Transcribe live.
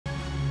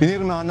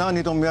Pinirmahan na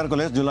nitong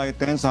Miyerkules, July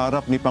 10 sa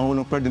harap ni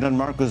Pangulong Ferdinand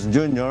Marcos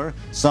Jr.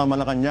 sa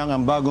Malacanang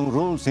ang bagong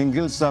rules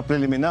hinggil sa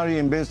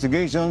preliminary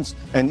investigations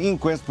and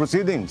inquest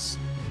proceedings.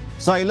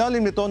 Sa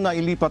ilalim nito,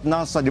 nailipat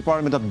na sa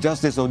Department of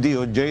Justice o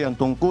DOJ ang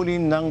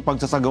tungkulin ng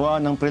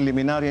pagsasagawa ng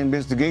preliminary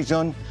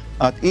investigation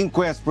at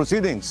inquest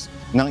proceedings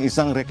ng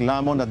isang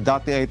reklamo na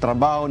dati ay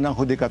trabaho ng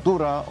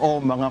hudikatura o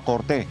mga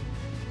korte.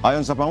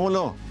 Ayon sa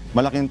Pangulo,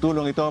 malaking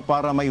tulong ito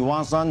para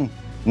maiwasan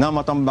na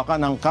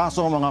matambakan ang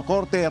kaso ng mga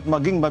korte at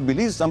maging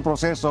mabilis ang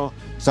proseso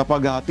sa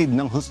paghahatid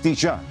ng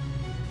hustisya.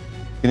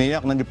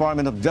 Tiniyak ng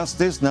Department of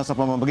Justice na sa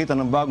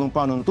pamamagitan ng bagong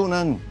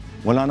panuntunan,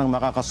 wala nang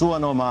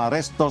makakasuhan o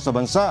maaresto sa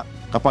bansa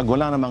kapag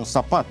wala namang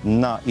sapat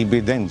na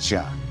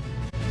ebidensya.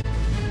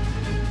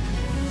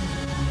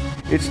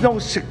 It's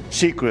no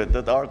secret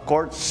that our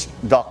courts'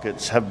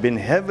 dockets have been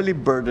heavily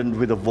burdened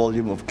with a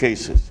volume of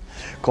cases,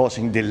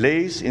 causing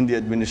delays in the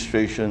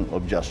administration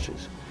of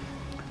justice.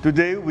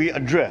 Today, we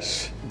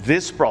address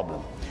this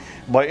problem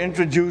by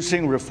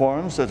introducing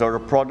reforms that are a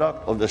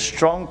product of the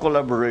strong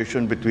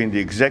collaboration between the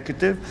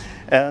executive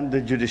and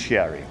the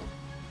judiciary.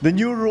 The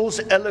new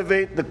rules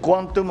elevate the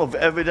quantum of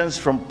evidence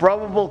from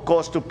probable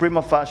cause to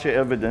prima facie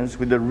evidence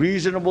with a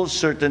reasonable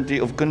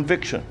certainty of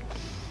conviction.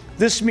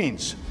 This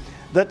means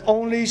that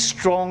only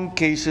strong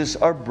cases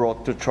are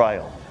brought to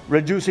trial,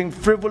 reducing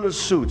frivolous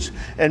suits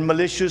and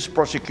malicious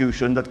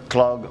prosecution that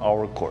clog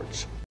our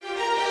courts.